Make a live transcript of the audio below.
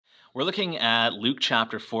We're looking at Luke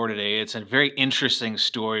chapter 4 today. It's a very interesting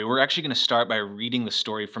story. We're actually going to start by reading the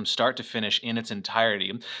story from start to finish in its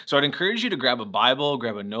entirety. So I'd encourage you to grab a Bible,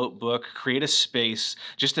 grab a notebook, create a space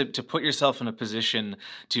just to put yourself in a position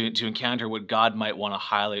to encounter what God might want to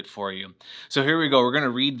highlight for you. So here we go. We're going to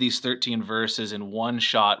read these 13 verses in one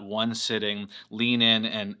shot, one sitting. Lean in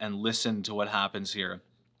and listen to what happens here.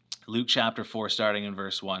 Luke chapter 4, starting in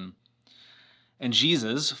verse 1. And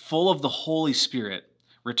Jesus, full of the Holy Spirit,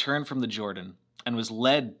 returned from the Jordan and was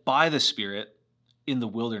led by the Spirit in the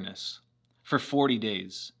wilderness for 40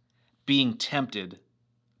 days, being tempted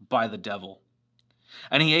by the devil.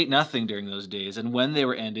 And he ate nothing during those days, and when they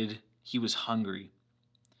were ended, he was hungry.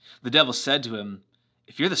 The devil said to him,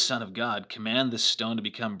 "If you're the Son of God, command this stone to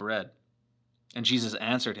become bread." And Jesus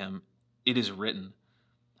answered him, "It is written,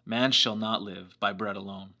 man shall not live by bread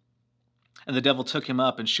alone." And the devil took him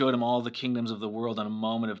up and showed him all the kingdoms of the world in a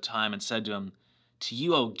moment of time and said to him, "To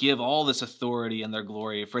you I will give all this authority and their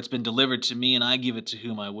glory, for it's been delivered to me, and I give it to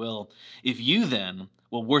whom I will. If you then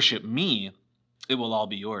will worship me, it will all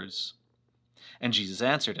be yours." And Jesus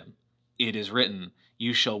answered him, "It is written,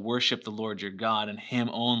 you shall worship the Lord your God, and him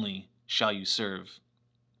only shall you serve."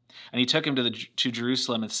 And he took him to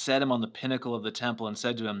Jerusalem and set him on the pinnacle of the temple and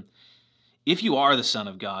said to him, "If you are the Son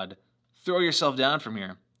of God, throw yourself down from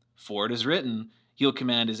here. For it is written, he'll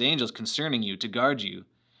command his angels concerning you to guard you,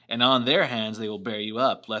 and on their hands they will bear you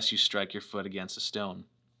up, lest you strike your foot against a stone."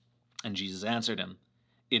 And Jesus answered him,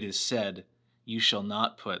 "It is said, you shall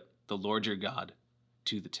not put the Lord your God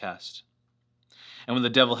to the test." And when the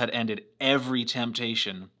devil had ended every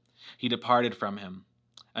temptation, he departed from him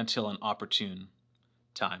until an opportune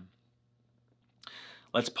time.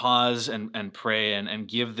 Let's pause and pray and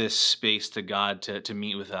give this space to God to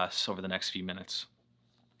meet with us over the next few minutes.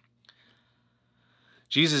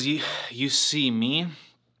 Jesus, you see me.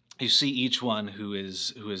 You see each one who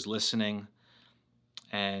is listening,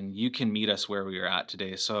 and you can meet us where we are at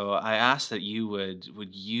today. So I ask that you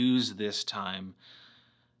would use this time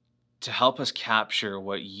to help us capture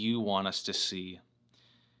what you want us to see,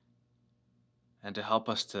 and to help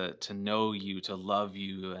us to know you, to love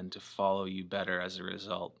you, and to follow you better as a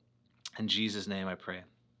result. In Jesus' name I pray.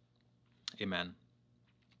 Amen.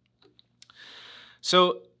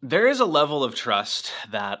 So there is a level of trust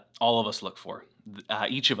that all of us look for.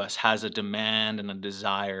 Each of us has a demand and a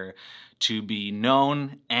desire to be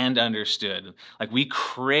known and understood. Like, we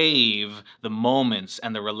crave the moments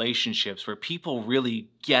and the relationships where people really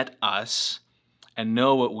get us and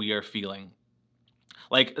know what we are feeling.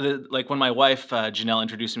 Like when my wife Janelle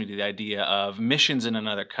introduced me to the idea of missions in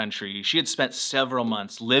another country, she had spent several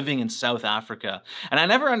months living in South Africa, and I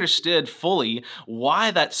never understood fully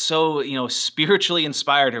why that so spiritually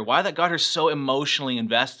inspired her, why that got her so emotionally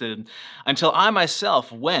invested, until I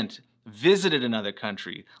myself went, visited another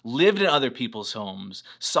country, lived in other people's homes,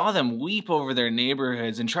 saw them weep over their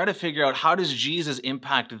neighborhoods, and try to figure out, how does Jesus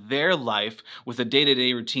impact their life with a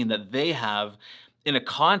day-to-day routine that they have in a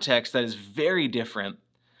context that is very different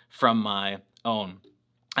from my own.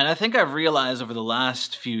 And I think I've realized over the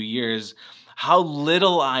last few years how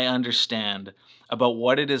little I understand about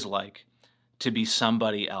what it is like to be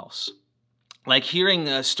somebody else. Like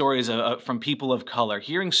hearing stories from people of color,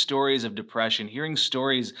 hearing stories of depression, hearing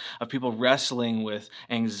stories of people wrestling with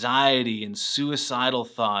anxiety and suicidal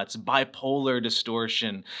thoughts, bipolar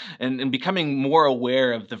distortion, and becoming more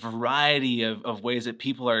aware of the variety of ways that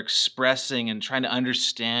people are expressing and trying to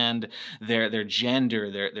understand their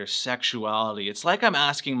gender, their sexuality. It's like I'm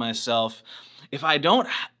asking myself, if I don't,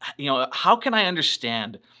 how can I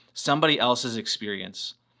understand somebody else's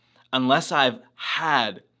experience unless I've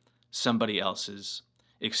had somebody else's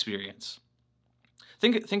experience?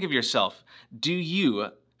 Think of yourself. Do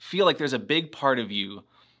you feel like there's a big part of you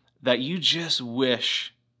that you just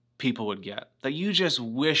wish people would get, that you just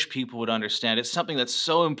wish people would understand? It's something that's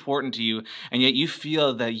so important to you, and yet you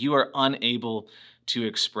feel that you are unable to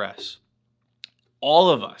express. All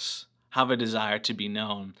of us have a desire to be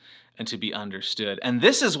known and to be understood. And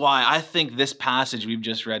this is why I think this passage we've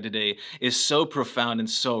just read today is so profound and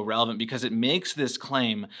so relevant, because it makes this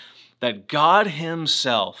claim that God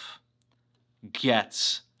himself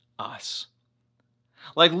gets us.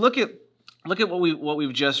 Like, look at what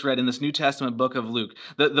we've just read in this New Testament book of Luke.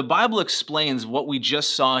 The Bible explains what we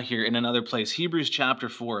just saw here in another place, Hebrews chapter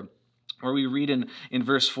 4, where we read in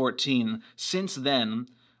verse 14, "Since then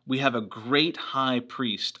we have a great high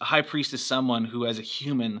priest." A high priest is someone who, as a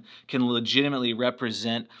human, can legitimately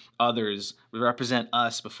represent others, represent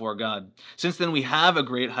us before God. "Since then we have a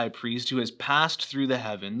great high priest who has passed through the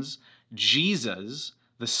heavens, Jesus,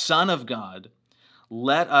 the Son of God.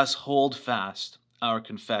 Let us hold fast our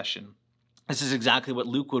confession." This is exactly what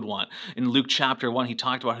Luke would want. In Luke chapter 1, he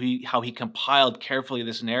talked about how he compiled carefully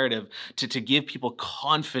this narrative to give people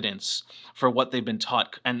confidence for what they've been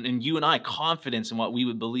taught, and you and I confidence in what we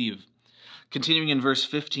would believe. Continuing in verse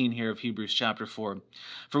 15 here of Hebrews chapter 4,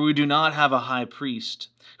 "For we do not have a high priest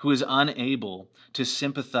who is unable to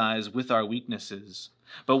sympathize with our weaknesses,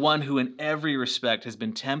 but one who in every respect has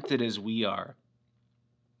been tempted as we are."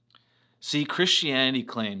 See, Christianity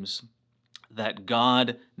claims that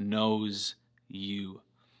God knows you.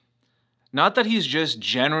 Not that he's just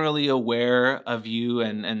generally aware of you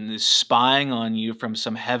and is spying on you from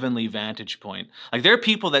some heavenly vantage point. Like, there are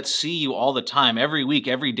people that see you all the time, every week,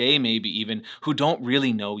 every day, maybe even, who don't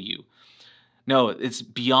really know you. No, it's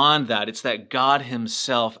beyond that. It's that God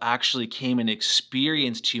himself actually came and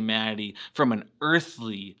experienced humanity from an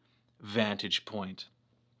earthly vantage point.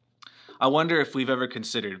 I wonder if we've ever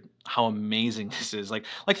considered how amazing this is. Like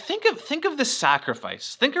think of the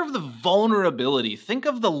sacrifice. Think of the vulnerability. Think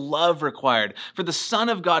of the love required for the Son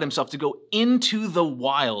of God himself to go into the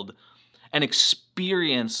wild and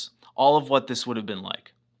experience all of what this would have been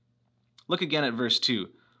like. Look again at verse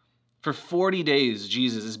 2. For 40 days,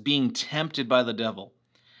 Jesus is being tempted by the devil,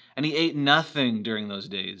 and he ate nothing during those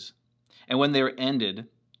days. And when they were ended,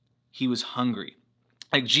 he was hungry.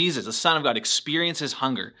 Like, Jesus, the Son of God, experiences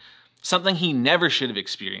hunger, something he never should have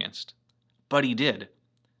experienced, but he did.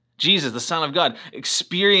 Jesus, the Son of God,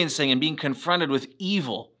 experiencing and being confronted with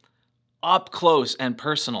evil up close and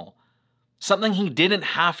personal, something he didn't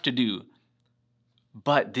have to do,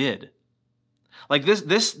 but did. Like, this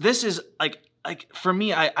is like for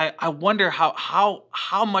me, I wonder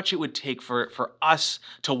how much it would take for us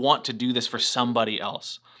to want to do this for somebody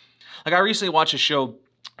else. Like, I recently watched a show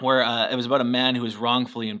where it was about a man who was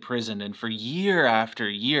wrongfully imprisoned, and for year after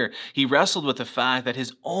year, he wrestled with the fact that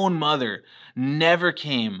his own mother never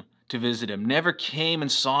came to visit him, never came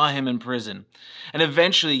and saw him in prison. And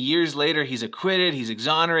eventually, years later, he's acquitted, he's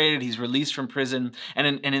exonerated, he's released from prison, and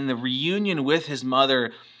in the reunion with his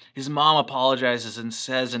mother, his mom apologizes and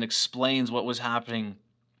says and explains what was happening,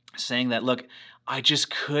 saying that, look, I just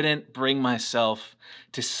couldn't bring myself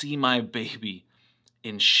to see my baby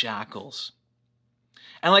in shackles.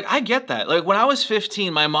 And like, I get that. Like, when I was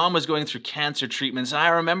 15, my mom was going through cancer treatments, and I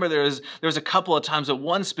remember there was a couple of times, but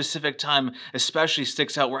one specific time especially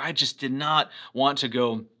sticks out, where I just did not want to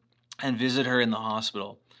go and visit her in the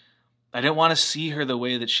hospital. I didn't want to see her the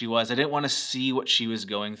way that she was. I didn't want to see what she was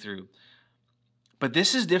going through. But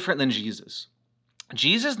this is different than Jesus.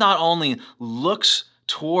 Jesus not only looks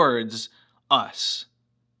towards us,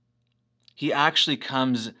 he actually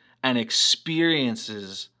comes and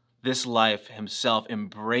experiences this life himself,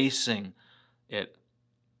 embracing it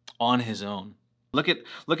on his own. Look at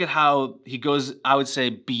how he goes, I would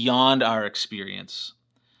say, beyond our experience.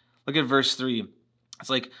 Look at verse 3.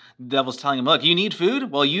 It's like the devil's telling him, look, you need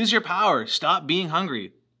food? Well, use your power. Stop being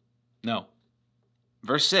hungry. No.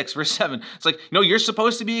 Verse 6, verse 7. It's like, no, you're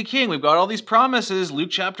supposed to be a king. We've got all these promises,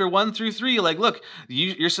 Luke chapter 1 through 3. Like, look,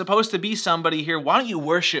 you're supposed to be somebody here. Why don't you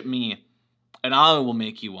worship me, and I will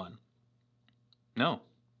make you one? No.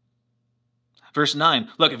 Verse 9,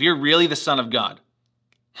 look, if you're really the Son of God,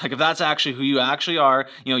 like if that's actually who you actually are,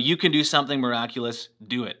 you can do something miraculous,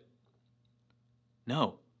 do it.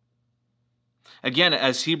 No. Again,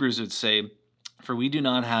 as Hebrews would say, for we do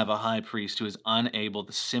not have a high priest who is unable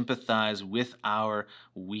to sympathize with our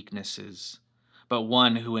weaknesses, but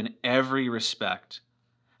one who in every respect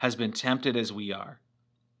has been tempted as we are,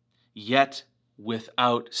 yet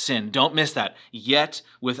without sin. Don't miss that. Yet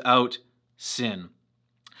without sin.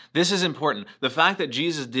 This is important. The fact that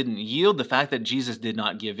Jesus didn't yield, the fact that Jesus did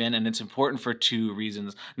not give in, and it's important for two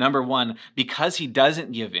reasons. Number one, because he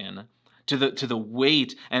doesn't give in to the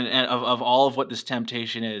weight and of all of what this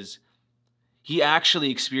temptation is, he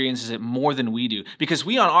actually experiences it more than we do. Because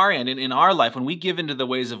we on our end, in our life, when we give into the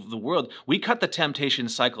ways of the world, we cut the temptation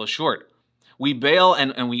cycle short. We bail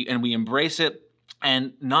and we embrace it,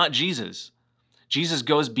 and not Jesus. Jesus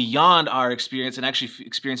goes beyond our experience and actually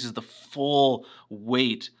experiences the full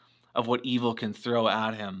weight of what evil can throw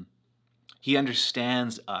at him. He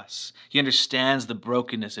understands us. He understands the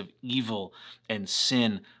brokenness of evil and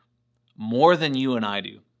sin more than you and I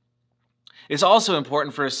do. It's also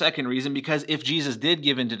important for a second reason, because if Jesus did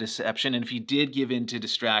give into deception, and if he did give into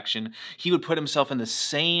distraction, he would put himself in the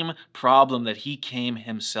same problem that he came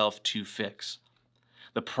himself to fix.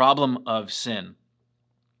 The problem of sin.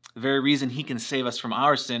 The very reason he can save us from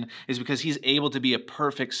our sin is because he's able to be a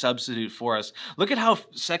perfect substitute for us. Look at how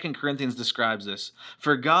 2 Corinthians describes this.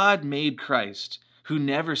 For God made Christ, who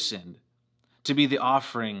never sinned, to be the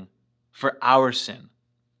offering for our sin,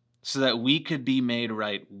 so that we could be made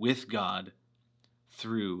right with God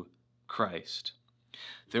through Christ.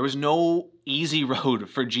 There was no easy road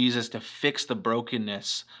for Jesus to fix the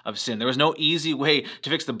brokenness of sin. There was no easy way to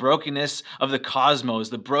fix the brokenness of the cosmos,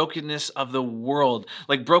 the brokenness of the world,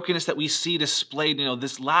 like brokenness that we see displayed,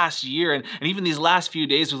 this last year and even these last few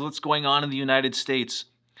days with what's going on in the United States.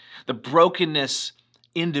 The brokenness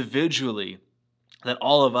individually that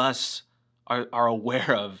all of us are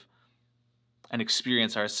aware of and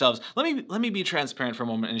experience ourselves. Let me be transparent for a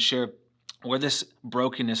moment and share where this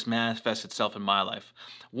brokenness manifests itself in my life.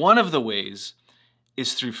 One of the ways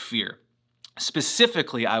is through fear.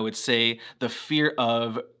 Specifically, I would say the fear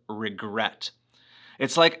of regret.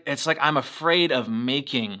 It's like I'm afraid of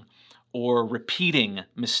making or repeating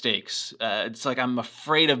mistakes. It's like I'm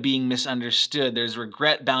afraid of being misunderstood. There's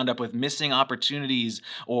regret bound up with missing opportunities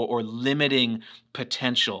or limiting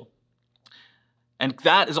potential. And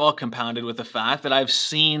that is all compounded with the fact that I've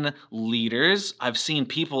seen leaders, I've seen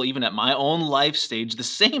people even at my own life stage, the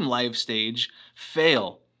same life stage,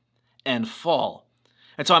 fail and fall.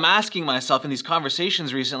 And so I'm asking myself in these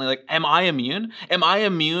conversations recently, like, am I immune? Am I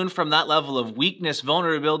immune from that level of weakness,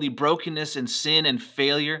 vulnerability, brokenness, and sin and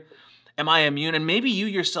failure? Am I immune? And maybe you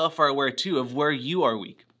yourself are aware too of where you are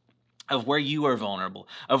weak, of where you are vulnerable,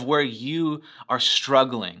 of where you are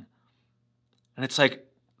struggling. And it's like,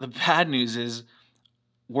 the bad news is,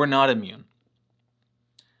 we're not immune.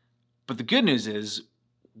 But the good news is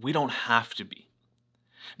we don't have to be.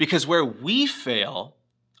 Because where we fail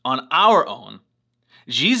on our own,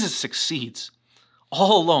 Jesus succeeds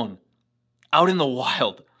all alone, out in the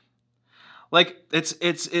wild. Like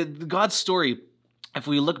it's God's story. If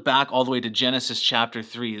we look back all the way to Genesis chapter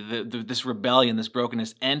 3, this rebellion, this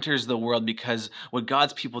brokenness enters the world because what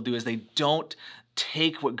God's people do is they don't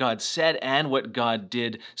take what God said and what God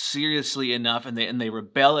did seriously enough, and they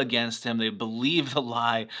rebel against him. They believe the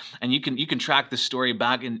lie. And you can track the story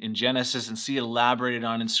back in Genesis and see it elaborated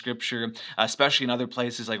on in Scripture, especially in other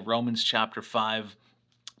places like Romans chapter 5.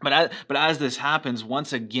 But as this happens,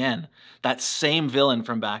 once again, that same villain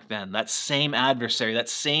from back then, that same adversary, that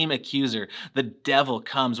same accuser, the devil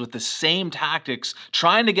comes with the same tactics,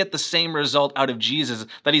 trying to get the same result out of Jesus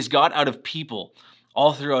that he's got out of people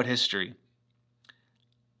all throughout history.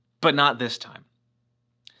 But not this time.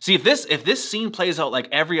 See, if this scene plays out like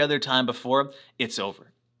every other time before, it's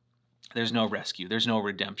over. There's no rescue. There's no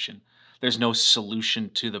redemption. There's no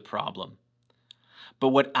solution to the problem. But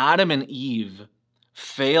what Adam and Eve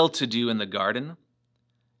failed to do in the garden,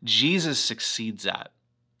 Jesus succeeds at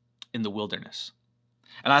in the wilderness.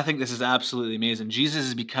 And I think this is absolutely amazing. Jesus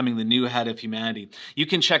is becoming the new head of humanity. You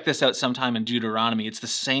can check this out sometime in Deuteronomy. It's the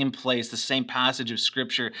same place, the same passage of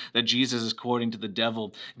Scripture that Jesus is quoting to the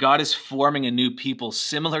devil. God is forming a new people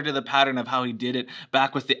similar to the pattern of how he did it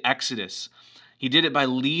back with the Exodus. He did it by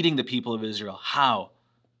leading the people of Israel. How?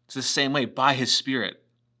 It's the same way, by his Spirit.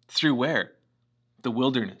 Through where? The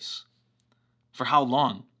wilderness. For how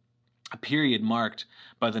long? A period marked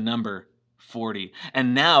by the number 40.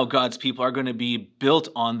 And now God's people are going to be built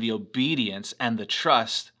on the obedience and the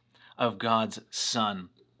trust of God's Son.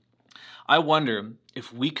 I wonder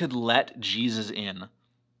if we could let Jesus in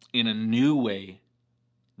a new way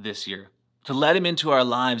this year. To let him into our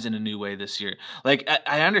lives in a new way this year. Like,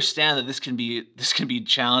 I understand that this can be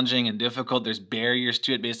challenging and difficult. There's barriers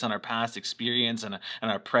to it based on our past experience and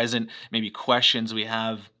our present maybe questions we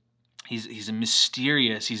have. He's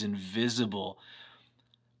mysterious, he's invisible,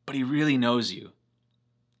 but he really knows you.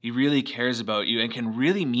 He really cares about you and can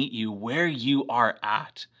really meet you where you are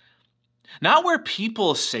at. Not where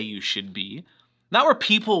people say you should be, not where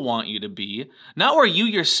people want you to be, not where you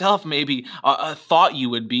yourself maybe thought you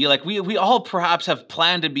would be. Like we all perhaps have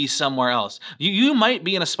planned to be somewhere else. You might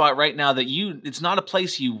be in a spot right now that it's not a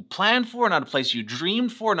place you planned for, not a place you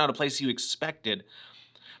dreamed for, not a place you expected.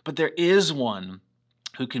 But there is one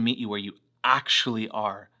who can meet you where you actually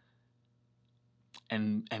are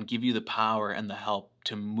and give you the power and the help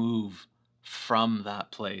to move from that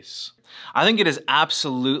place. I think it is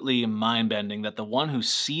absolutely mind-bending that the one who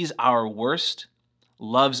sees our worst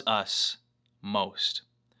loves us most.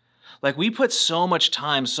 Like, we put so much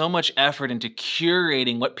time, so much effort into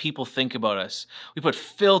curating what people think about us. We put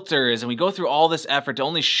filters and we go through all this effort to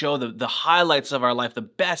only show the highlights of our life, the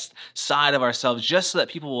best side of ourselves, just so that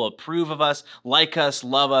people will approve of us, like us,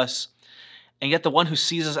 love us. And yet the one who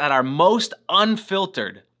sees us at our most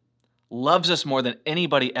unfiltered loves us more than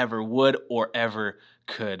anybody ever would or ever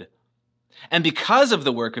could. And because of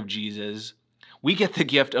the work of Jesus, we get the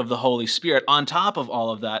gift of the Holy Spirit on top of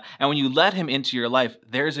all of that. And when you let him into your life,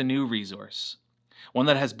 there's a new resource, one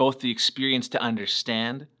that has both the experience to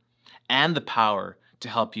understand and the power to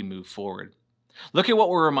help you move forward. Look at what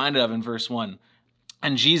we're reminded of in verse 1.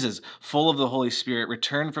 And Jesus, full of the Holy Spirit,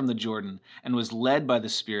 returned from the Jordan and was led by the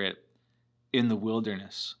Spirit in the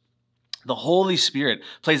wilderness. The Holy Spirit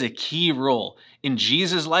plays a key role in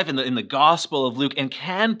Jesus' life, in the Gospel of Luke, and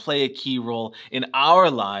can play a key role in our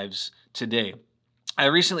lives today. I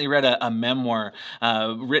recently read a memoir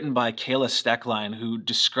written by Kayla Steckline, who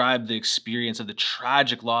described the experience of the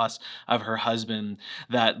tragic loss of her husband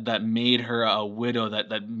that made her a widow,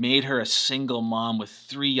 that made her a single mom with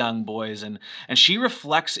 3 young boys. And she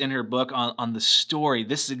reflects in her book on the story,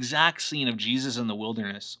 this exact scene of Jesus in the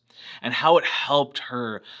wilderness, and how it helped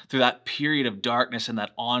her through that period of darkness and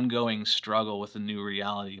that ongoing struggle with the new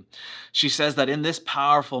reality. She says that in this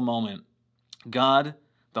powerful moment, God,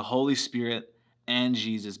 the Holy Spirit, and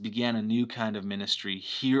Jesus began a new kind of ministry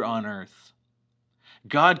here on earth.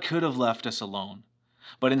 God could have left us alone,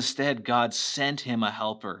 but instead God sent him a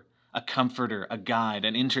helper, a comforter, a guide,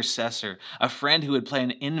 an intercessor, a friend who would play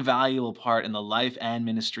an invaluable part in the life and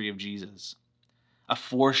ministry of Jesus, a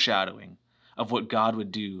foreshadowing of what God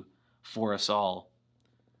would do for us all.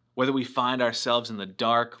 Whether we find ourselves in the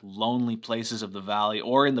dark, lonely places of the valley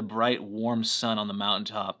or in the bright, warm sun on the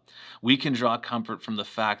mountaintop, we can draw comfort from the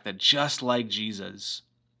fact that just like Jesus,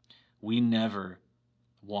 we never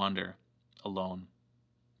wander alone.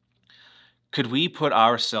 Could we put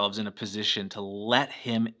ourselves in a position to let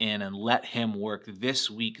him in and let him work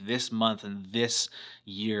this week, this month, and this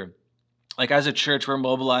year? Like, as a church, we're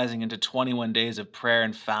mobilizing into 21 days of prayer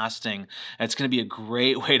and fasting. And it's going to be a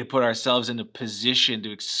great way to put ourselves in a position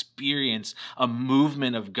to experience a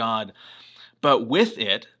movement of God. But with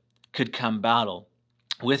it could come battle.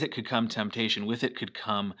 With it could come temptation. With it could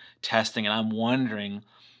come testing. And I'm wondering,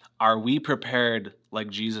 are we prepared like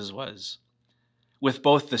Jesus was? With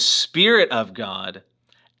both the Spirit of God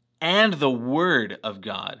and the Word of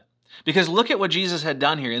God. Because look at what Jesus had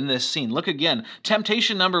done here in this scene. Look again.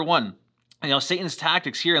 Temptation number 1. Satan's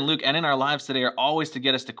tactics here in Luke and in our lives today are always to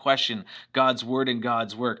get us to question God's word and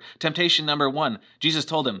God's work. Temptation number 1, Jesus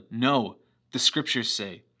told him, "No, the scriptures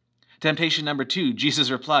say." Temptation number 2, Jesus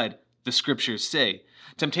replied, "The scriptures say."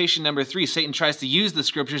 Temptation number 3, Satan tries to use the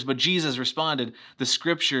scriptures, but Jesus responded, "The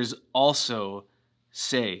scriptures also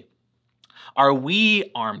say." Are we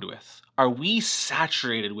armed with, are we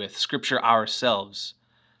saturated with scripture ourselves?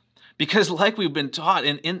 Because like we've been taught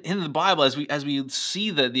in the Bible, as we see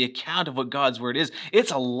the account of what God's word is, it's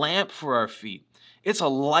a lamp for our feet. It's a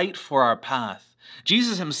light for our path.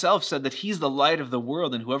 Jesus himself said that he's the light of the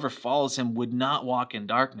world, and whoever follows him would not walk in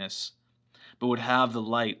darkness, but would have the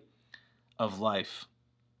light of life.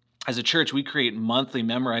 As a church, we create monthly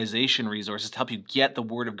memorization resources to help you get the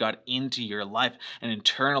Word of God into your life and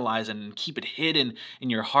internalize it and keep it hidden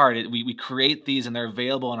in your heart. We create these, and they're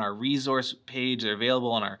available on our resource page. They're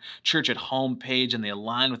available on our Church at Home page, and they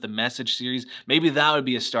align with the message series. Maybe that would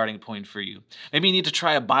be a starting point for you. Maybe you need to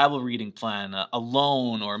try a Bible reading plan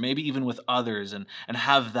alone, or maybe even with others, and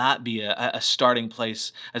have that be a starting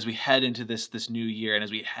place as we head into this new year and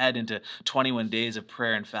as we head into 21 days of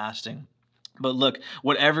prayer and fasting. But look,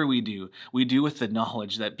 whatever we do with the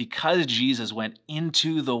knowledge that because Jesus went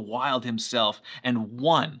into the wild himself and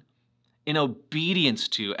won in obedience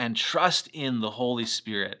to and trust in the Holy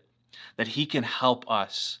Spirit, that he can help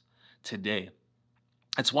us today.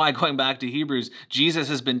 That's why, going back to Hebrews, Jesus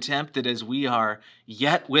has been tempted as we are,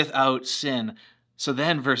 yet without sin. So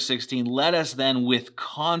then, verse 16, let us then with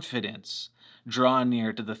confidence draw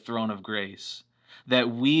near to the throne of grace,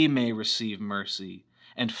 that we may receive mercy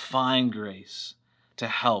and find grace to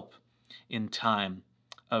help in time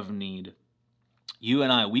of need. You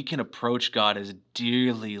and I, we can approach God as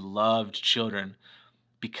dearly loved children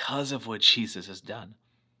because of what Jesus has done.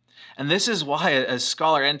 And this is why, as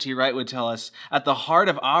scholar N.T. Wright would tell us, at the heart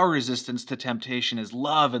of our resistance to temptation is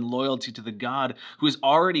love and loyalty to the God who has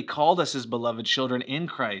already called us his beloved children in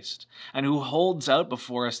Christ, and who holds out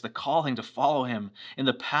before us the calling to follow him in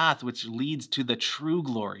the path which leads to the true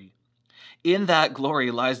glory. In that glory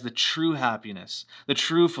lies the true happiness, the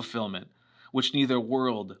true fulfillment, which neither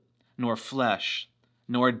world, nor flesh,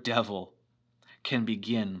 nor devil can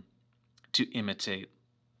begin to imitate.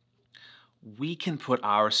 We can put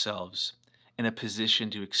ourselves in a position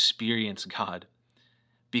to experience God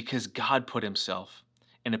because God put himself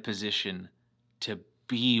in a position to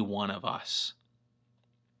be one of us.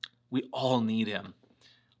 We all need him,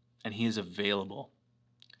 and he is available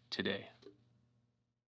today.